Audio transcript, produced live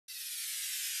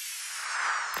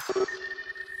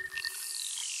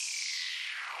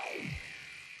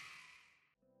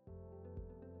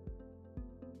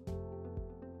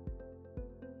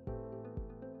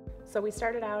So we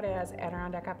started out as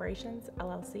Adk Operations,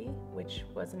 LLC, which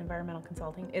was an environmental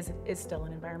consulting, is still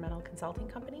an environmental consulting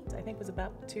company. I think it was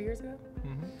about 2 years ago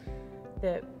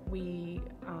that we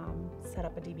set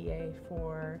up a DBA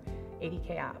for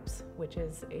Adk Ops, which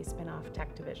is a spin-off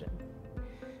tech division.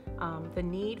 The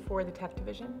need for the tech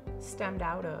division stemmed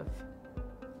out of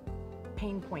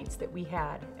pain points that we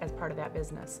had as part of that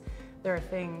business. There are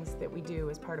things that we do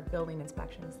as part of building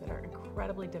inspections that are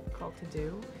incredibly difficult to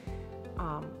do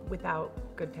without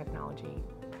good technology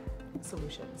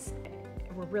solutions.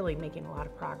 We're really making a lot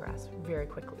of progress very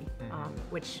quickly,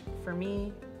 which for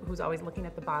me, who's always looking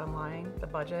at the bottom line, the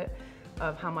budget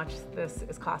of how much this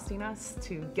is costing us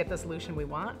to get the solution we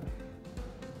want,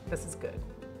 this is good.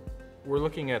 We're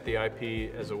looking at the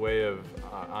IP as a way of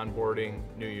onboarding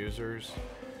new users.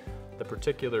 The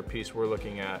particular piece we're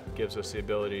looking at gives us the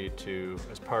ability to,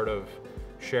 as part of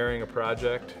sharing a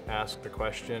project, ask the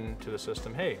question to the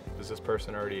system, hey, does this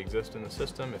person already exist in the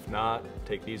system? If not,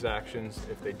 take these actions.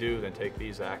 If they do, then take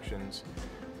these actions.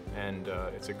 And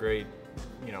it's a great,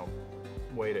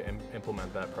 way to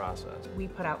implement that process. We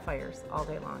put out fires all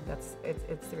day long.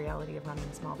 It's the reality of running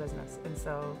a small business. And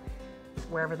so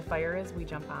wherever the fire is, we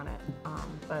jump on it.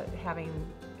 But having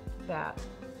that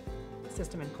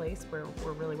system in place where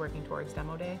we're really working towards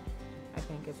demo day, I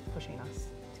think is pushing us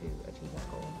to achieve that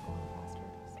goal a little faster.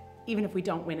 Even if we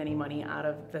don't win any money out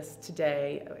of this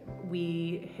today,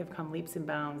 we have come leaps and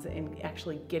bounds in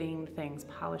actually getting things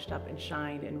polished up and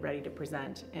shined and ready to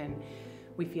present. And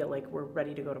we feel like we're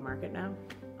ready to go to market now.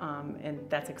 And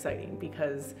that's exciting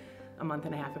because a month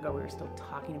and a half ago we were still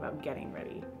talking about getting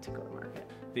ready to go to market.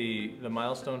 The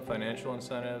milestone financial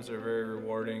incentives are very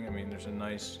rewarding. I mean, there's a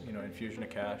nice infusion of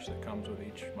cash that comes with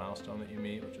each milestone that you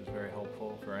meet, which is very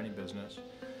helpful for any business.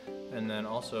 And then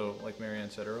also, like Marianne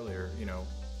said earlier,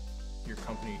 your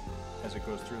company, as it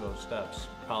goes through those steps,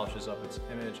 polishes up its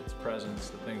image, its presence,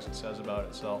 the things it says about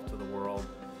itself to the world,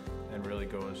 and really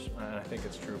goes, and I think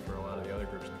it's true for a lot of the other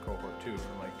groups in the cohort too,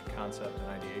 from like concept and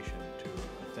ideation to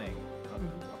a thing,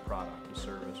 a product, a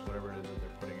service, whatever it is that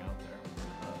they're putting out there.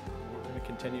 We're going to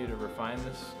continue to refine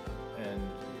this and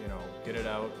get it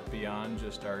out beyond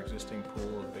just our existing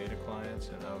pool of beta clients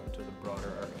and out to the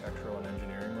broader architectural and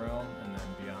engineering realm, and then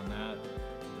beyond that,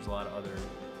 there's a lot of other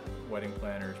wedding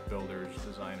planners, builders,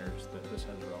 designers that this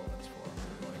has relevance for.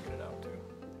 We want to get it out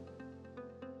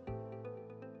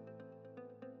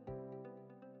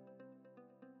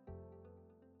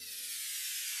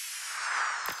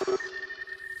to.